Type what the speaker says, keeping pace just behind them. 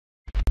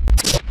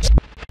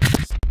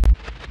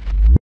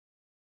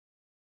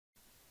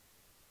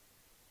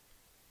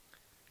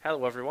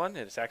Hello everyone,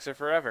 it's Axel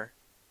Forever.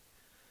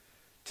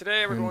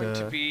 Today we're And going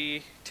to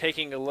be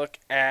taking a look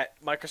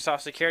at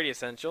Microsoft Security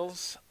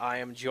Essentials. I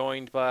am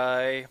joined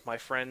by my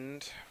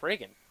friend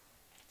Reagan.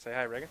 Say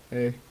hi, Reagan.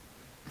 hey,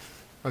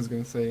 I was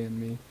gonna say and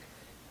me.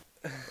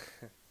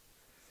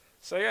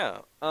 So yeah,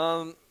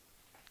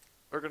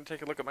 we're going to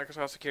take a look at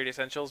Microsoft Security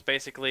Essentials.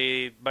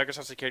 Basically,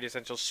 Microsoft Security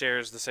Essentials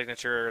shares the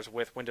signatures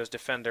with Windows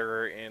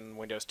Defender in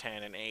Windows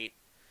 10 and 8.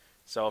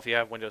 So if you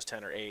have Windows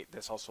 10 or 8,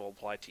 this also will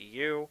apply to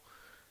you.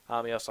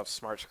 You also have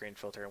Smart Screen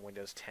Filter in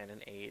Windows 10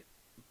 and 8,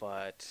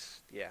 but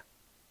yeah,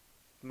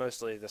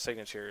 mostly the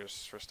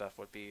signatures for stuff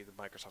would be the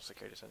Microsoft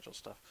Security Essentials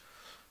stuff.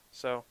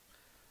 So,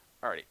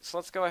 alrighty, so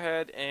let's go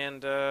ahead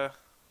and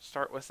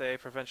start with a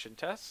prevention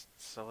test.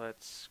 So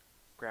let's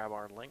grab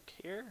our link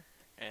here,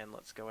 and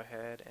let's go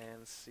ahead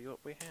and see what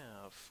we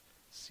have.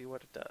 See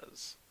what it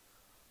does.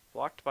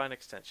 Blocked by an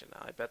extension.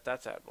 Now, I bet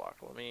that's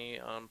AdBlock. Let me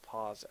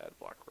unpause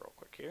AdBlock real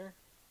quick here.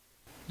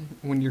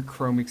 When your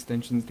Chrome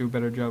extensions do a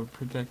better job of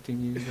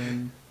protecting you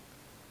than...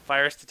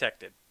 Virus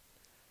detected.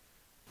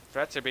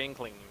 Threats are being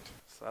cleaned.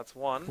 So that's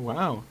one.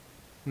 Wow,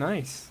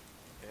 nice.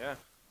 Yeah,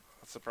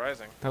 that's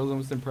surprising. That was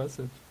almost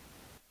impressive.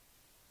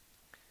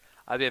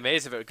 I'd be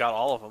amazed if it got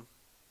all of them.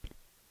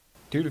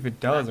 Dude, if it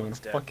does, I'm gonna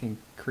dead. fucking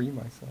cream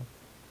myself.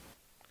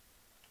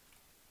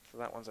 So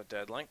that one's a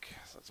dead link.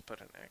 So let's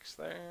put an X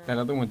there. That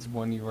other one's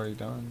one you've already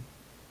done.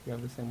 You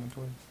have the same one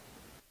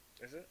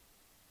twice. Is it?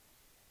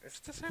 Is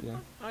it the same Yeah.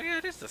 one? Oh yeah,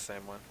 it is the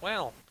same one.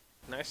 Well,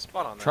 nice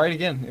spot on that. Try it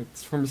again.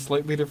 It's from a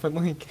slightly different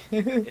link.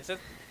 Is it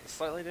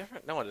slightly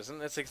different? No, it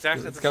isn't. It's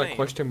exactly It's the got same. a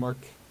question mark.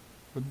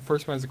 The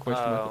first one has a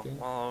question mark at the end.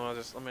 Well,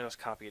 let me just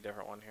copy a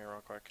different one here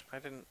real quick. I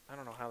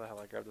don't know how the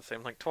hell I grabbed the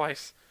same link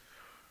twice.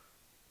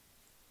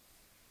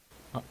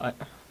 I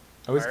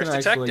was Virus gonna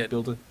actually detected.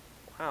 build a...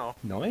 Wow.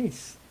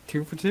 Nice.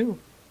 2 for 2.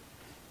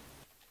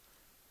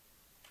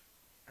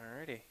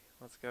 Alrighty,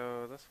 let's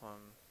go this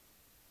one.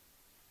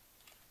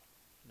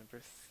 Number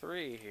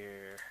 3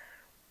 here.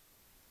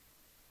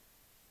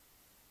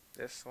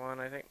 This one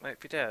I think might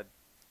be dead.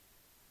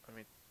 Let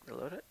me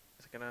reload it.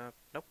 Is it gonna...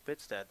 Nope,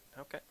 it's dead.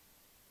 Okay.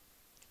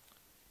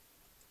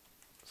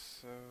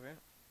 So, yeah.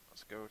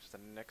 Let's go to the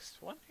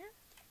next one here.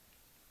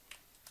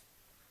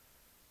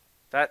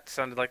 That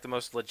sounded like the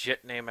most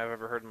legit name I've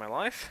ever heard in my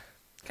life.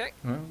 Okay.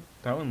 Well,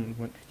 that one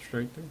went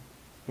straight through.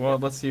 Well,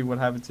 let's see what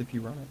happens if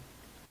you run it.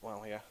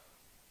 Well, yeah.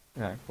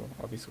 Yeah, well,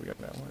 obviously we got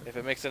that one. If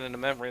it makes it into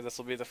memory, this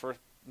will be the first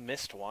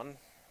missed one.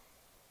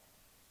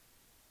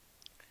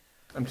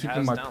 I'm It keeping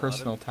has my downloaded.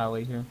 personal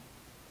tally here.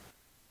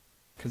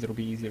 Because it'll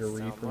be easier to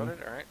read for me.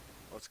 Downloaded. Alright.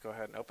 Let's go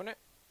ahead and open it.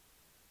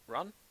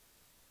 Run.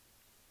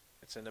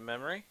 It's into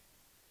memory.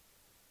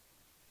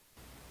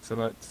 So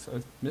that's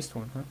a missed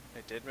one, huh?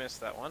 It did miss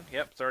that one.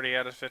 Yep, 30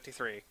 out of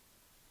 53.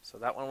 So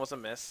that one was a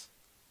miss.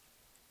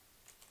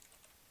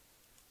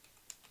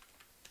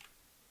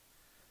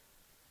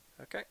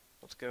 Okay,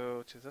 let's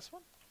go to this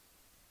one.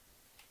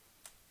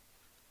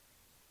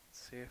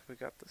 Let's see if we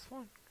got this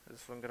one. Is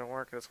this one gonna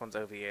work? This one's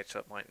OVH, so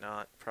it might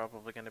not.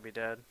 Probably gonna be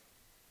dead.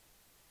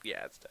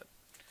 Yeah, it's dead.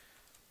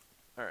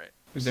 Alright.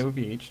 Is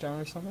OVH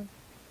down or something?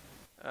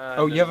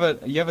 No, you have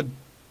a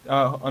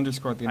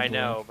underscore at the end. I of the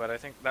know, line. but I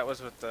think that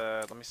was with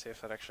the... Let me see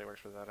if that actually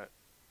works without it.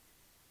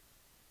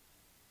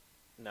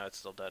 No, it's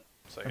still dead.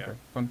 So yeah, Okay,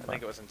 fun I think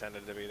fact. it was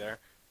intended to be there.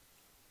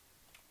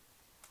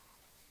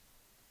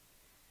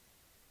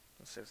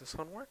 Let's see if this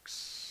one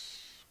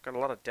works. Got a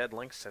lot of dead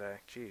links today.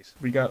 Jeez.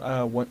 We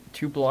got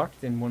 2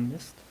 blocked and 1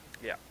 missed.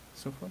 Yeah.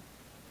 So far.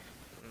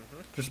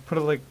 Mm-hmm. Just put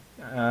it like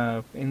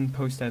in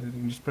post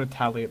editing. Just put a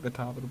tally at the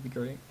top. It'll be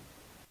great.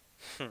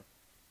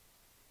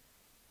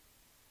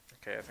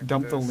 Okay, I think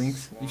Dump the this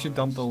links. You should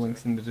dump the wants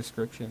links in the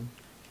description,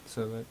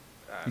 so that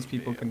these would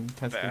people be a can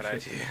test their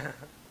bad shit. idea.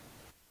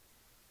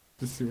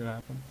 Just see what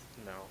happens.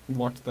 No.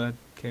 Watch the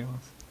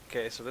chaos.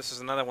 Okay, so this is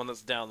another one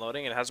that's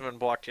downloading. It hasn't been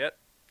blocked yet.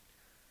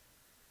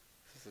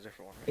 This is a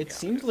different one. It Yeah,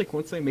 seems is. like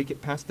once they make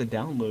it past the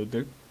download,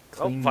 they're Oh,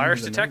 cleaning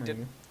virus the detected.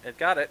 memory. It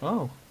got it.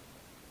 Oh.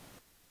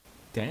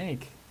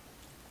 Dank.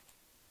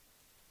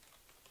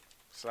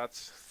 So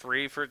that's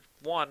 3 for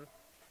 1.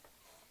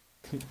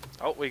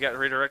 Oh, we got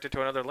redirected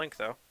to another link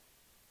though.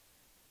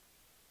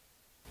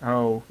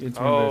 Oh, it's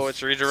one of Oh, those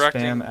it's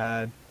redirecting. spam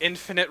ad.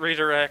 Infinite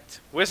redirect.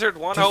 Wizard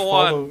Just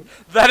 101. follow.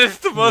 That is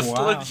the most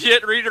Wow.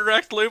 legit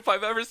redirect loop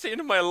I've ever seen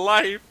in my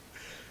life.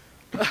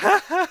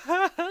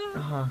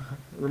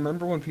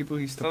 Remember when people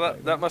used to So play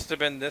that must have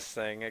been this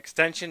thing,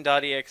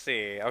 extension.exe.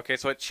 Okay,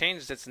 so it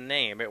changed its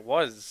name. It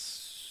was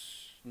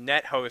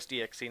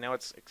nethost.exe. Now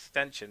it's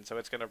extension, so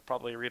it's going to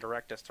probably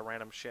redirect us to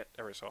random shit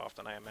every so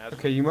often, I imagine.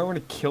 Okay, you might want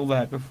to kill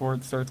that before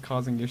it starts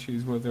causing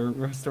issues with the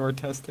restore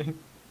testing.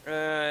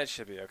 It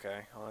should be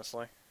okay,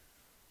 honestly.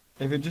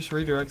 If it just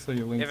redirects all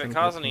your links... If it it'll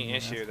causes get any something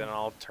issue, nasty. then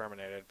I'll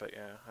terminate it, but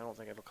yeah, I don't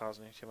think it'll cause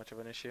any too much of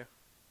an issue.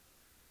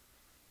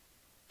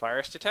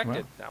 Virus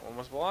detected. Wow. That one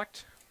was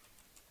blocked.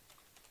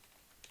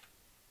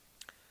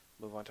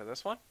 Move on to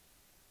this one.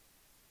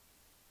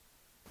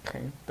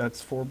 Okay,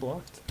 that's 4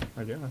 blocked,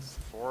 I guess.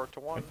 4 to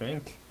 1. I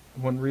think.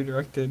 1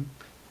 redirected.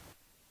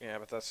 Yeah,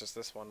 but that's just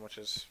this one, which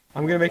is...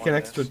 I'm gonna make an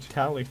one extra missed.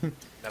 tally.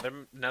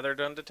 Another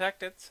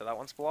undetected, so that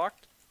one's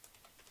blocked.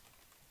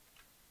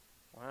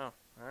 Wow.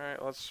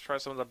 Alright, let's try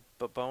some of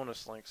the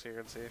bonus links here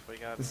and see if we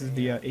got This any, is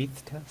the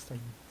 8th test.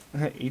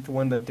 Eighth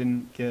one that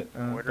didn't get,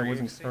 that Order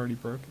wasn't EXE. already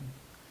broken.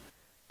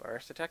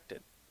 Virus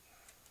detected.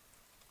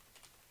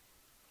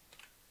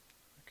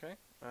 Okay.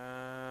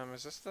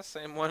 Is this the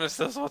same one as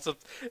those ones?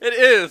 It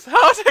is!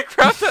 How did I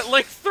grab that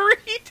link 3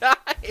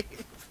 times?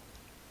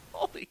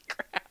 Holy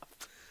crap.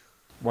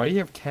 Why do you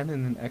have 10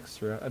 and an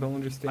extra? I don't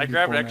understand. I your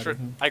grabbed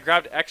formatting. I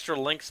grabbed extra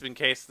links in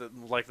case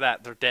like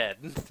that they're dead.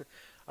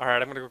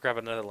 Alright, I'm gonna go grab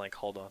another link.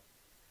 Hold on.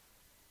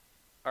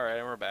 Alright,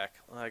 and we're back.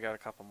 I got a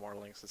couple more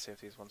links. Let's see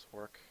if these ones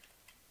work.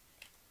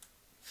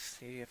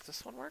 See if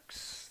this one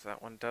works.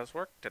 That one does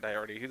work. Did I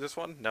already use this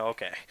one? No,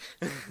 okay.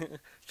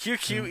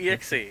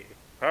 QQEXE.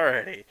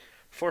 Alrighty.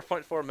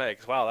 4.4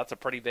 megs. Wow, that's a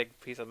pretty big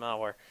piece of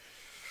malware.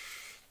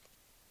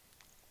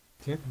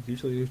 Yeah,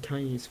 usually they're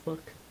tiny as fuck.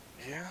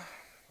 Yeah,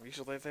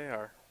 usually they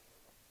are.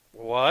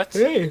 What?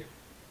 Hey!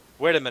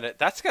 Wait a minute.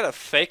 That's got a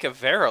fake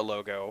Avera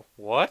logo.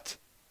 What?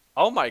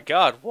 Oh my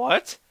god,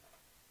 what?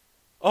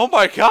 Oh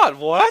my god,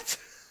 what?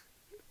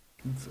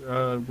 It's,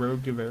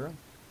 Rogue Guevara.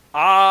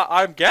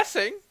 I'm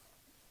guessing.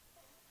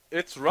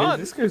 It's Hey, run. if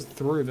this goes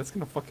through, that's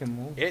gonna fucking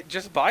roll. It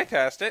just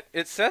bypassed it.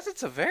 It says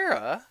it's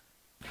Avera.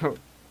 Oh,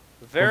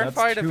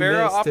 Verified too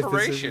Avera missed if this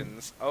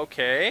operations.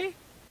 Okay.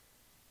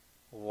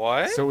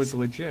 What? so it's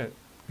legit.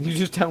 You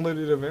just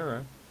downloaded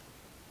Avera.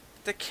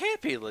 That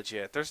can't be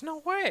legit. There's no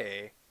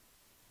way.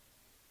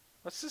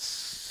 What's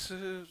this?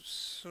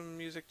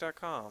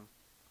 Music.com.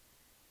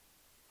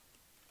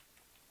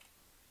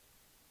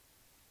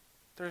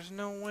 There's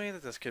no way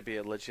that this could be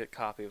a legit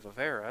copy of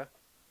Avera.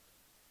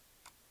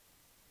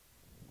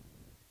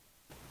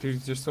 Dude,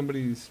 it's just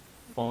somebody's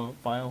file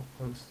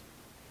post.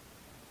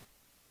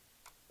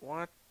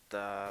 What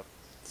the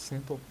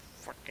Sample.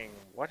 fucking...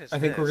 What is I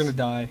think we're this? gonna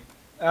die.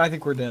 I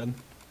think we're dead.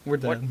 We're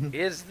What dead.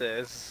 is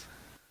this?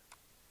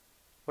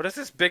 What is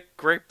this big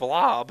great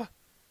blob?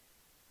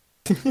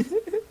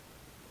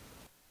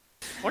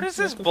 What is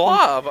this What the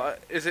blob?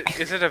 Is it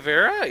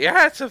Avera?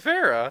 Yeah, it's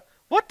Avera.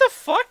 What the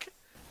fuck?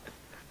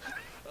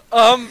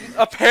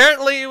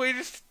 Apparently we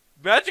just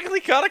magically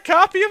got a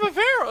copy of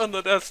Avera on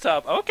the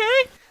desktop.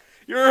 Okay.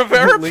 Your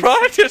Avera Links-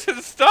 product is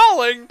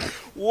installing.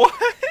 What?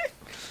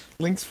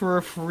 Links for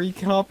a free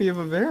copy of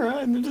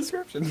Avera in the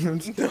description.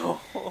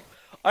 No.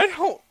 I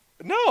don't.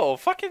 No.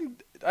 Fucking.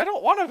 I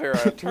don't want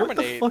Avera.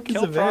 Terminate. What the fuck is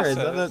Kill Avera? Is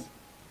process. that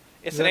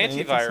It's is an that an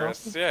antivirus.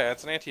 anti-software? Yeah,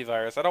 it's an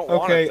antivirus. I don't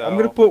want okay, it though.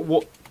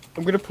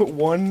 I'm gonna put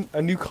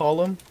a new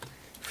column.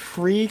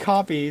 Free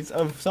copies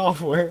of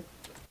software.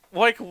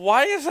 Like,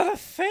 why is that a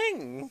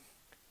thing?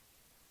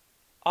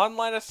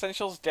 Online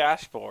Essentials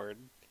dashboard.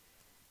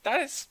 That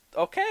is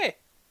okay.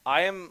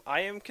 I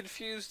am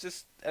confused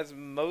as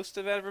most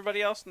of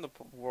everybody else in the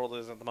world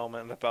is at the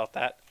moment about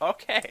that.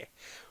 Okay,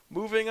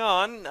 moving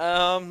on.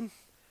 I'm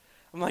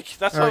like,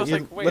 that's why I Alright, was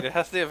like, wait, it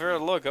has the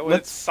Avera logo. And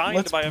it's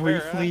signed by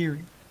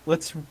Avera.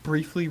 Let's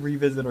briefly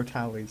revisit our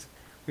tallies.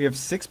 We have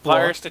 6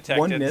 Virus blocked, detected,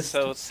 1 missed,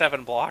 so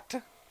 7 blocked.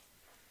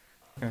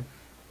 okay.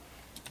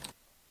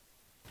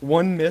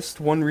 1 missed,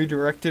 1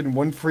 redirected, and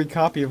 1 free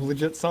copy of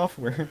legit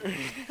software.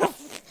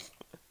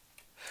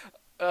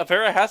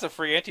 Avera has a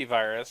free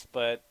antivirus,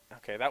 but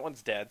okay, that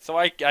one's dead. So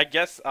I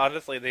guess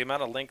honestly, the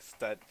amount of links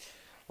that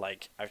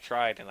like I've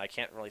tried and I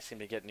can't really seem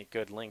to get any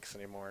good links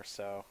anymore.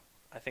 So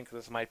I think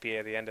this might be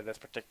at the end of this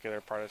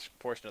particular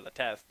portion of the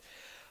test.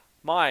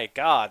 My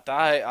God,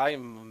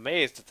 I'm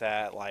amazed at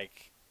that.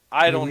 Like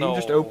I don't know. You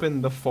just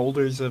open the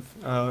folders of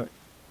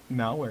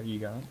malware you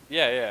got.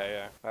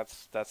 Yeah.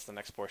 That's the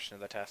next portion of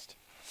the test.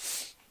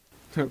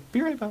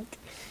 Be right back.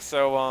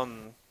 So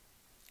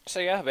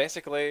yeah,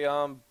 basically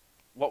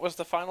what was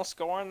the final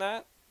score on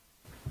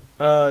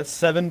that?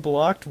 7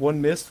 blocked,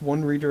 1 missed,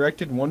 1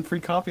 redirected, 1 free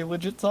copy of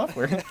legit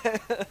software.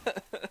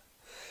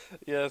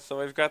 Yeah, so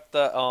we've got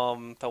the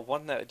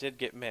one that did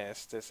get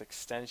missed, this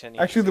extension.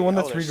 Actually, the one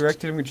that's there's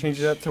redirected, I'm gonna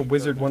change it up to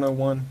Wizard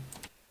 101.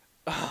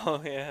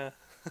 Oh yeah.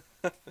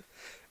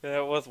 Yeah,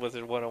 it was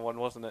Wizard 101,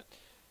 wasn't it?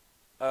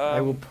 I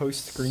will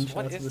post What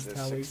screenshots is of this this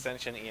tally.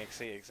 extension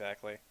exe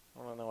exactly?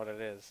 I don't know what it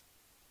is.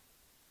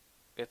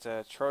 It's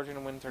a Trojan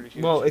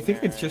Win32. Well, I think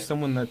it's just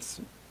generic,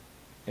 someone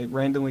it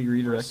randomly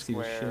redirects you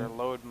to Square, shit.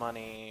 load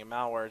money,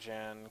 malware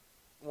gen.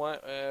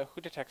 What?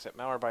 Who detects it?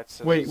 Malwarebytes.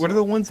 says Wait, it's what are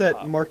the ones that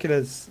up. mark it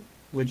as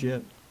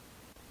legit?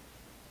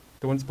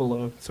 The ones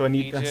below. So I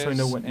need so I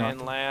know what not.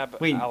 to- Lab.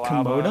 Wait, Alaba.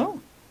 Komodo?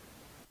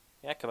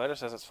 Yeah, Komodo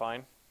says it's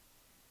fine.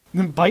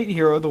 Then Byte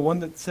Hero, the one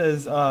that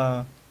says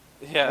Yeah,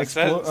 it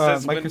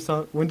says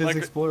Microsoft Windows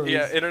Explorer.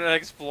 Yeah, Internet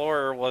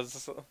Explorer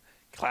was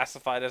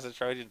classified as a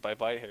Trojan by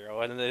Byte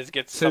Hero, and then it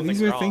gets So something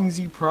these are wrong. things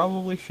you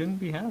probably shouldn't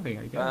be having,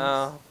 I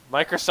guess.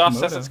 Microsoft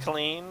says Komodo. it's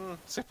clean.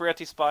 Super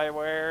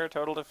spyware,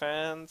 Total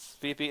Defense,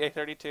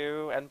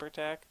 VPA32,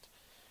 NProtect.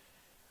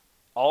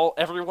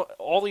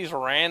 All these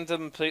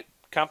random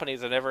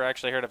companies I've never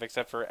actually heard of,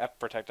 except for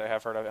FProtect I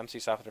have heard of,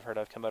 MCSoft I've heard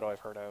of, Komodo I've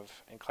heard of,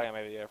 and Clam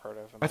I've heard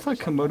of. and I thought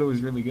Microsoft. Komodo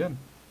was really good.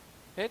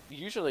 It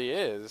usually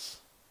is.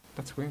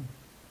 That's weird.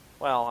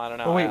 Well, I don't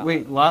know. Oh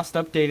wait. Last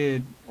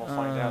updated. We'll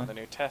find out in the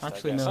new test.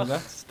 Actually, I guess. no.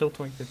 That's still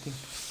 2015.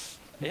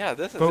 Yeah,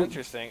 this is Vote.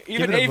 interesting.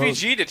 Give Even it a vote.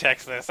 AVG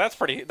detects this. That's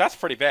pretty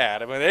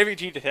bad. I mean,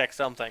 AVG detects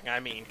something. I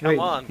mean, come Wait,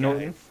 on,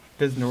 Norton? guys.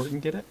 Does Norton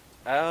get it?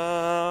 If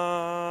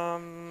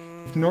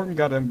Norton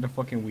got him to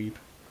fucking weep.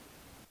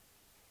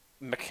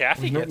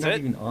 McAfee Norton gets not it.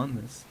 even on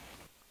this.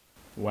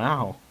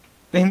 Wow.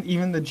 Then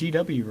even the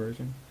GW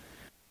version.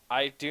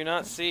 I do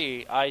not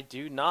see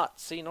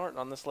Norton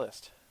on this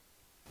list.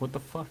 What the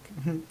fuck?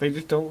 They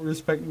just don't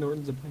respect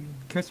Norton's opinion.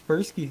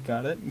 Kaspersky's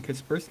got it, and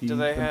Kaspersky. Do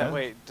they have? best.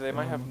 Wait, do they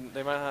might have?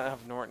 They might not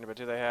have Norton, but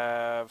do they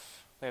have?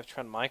 They have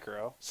Trend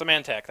Micro.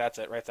 Symantec, that's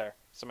it right there.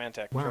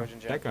 Symantec, Wow, Trojan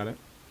Jet. that got it.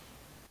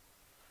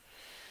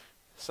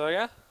 So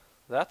yeah,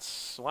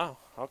 that's wow.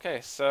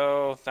 Okay,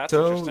 so that's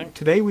So interesting.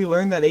 today we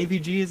learned that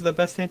AVG is the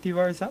best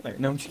antivirus out there.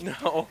 No, I'm just kidding.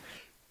 No.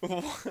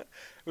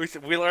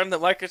 We learned that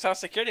Microsoft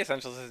Security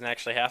Essentials isn't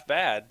actually half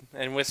bad,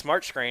 and with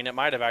Smart Screen, it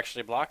might have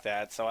actually blocked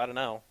that. So I don't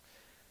know.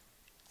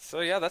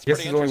 So yeah, that's Guess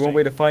pretty there's only interesting. one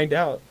way to find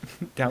out.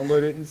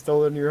 Download it and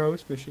install it on your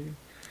host machine.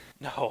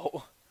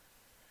 No,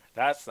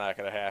 that's not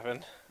gonna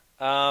happen.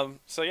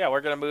 So yeah,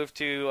 we're gonna move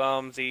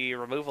to the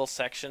removal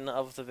section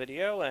of the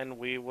video, and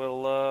we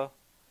will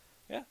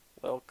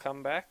we'll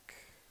come back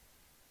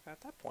at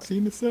that point. See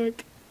you in a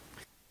sec.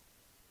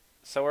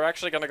 So we're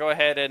actually gonna go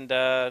ahead and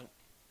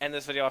end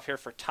this video off here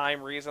for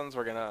time reasons.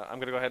 I'm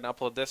gonna go ahead and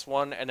upload this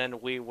one, and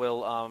then we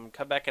will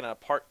come back in a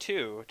part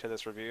 2 to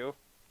this review,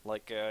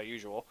 like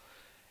usual,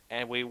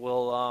 and we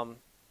will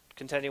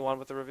continue on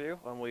with the review,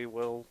 and we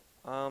will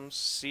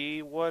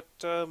see what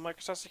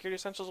Microsoft Security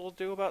Essentials will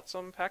do about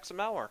some packs of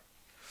malware.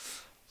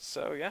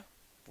 So yeah,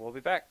 we'll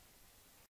be back.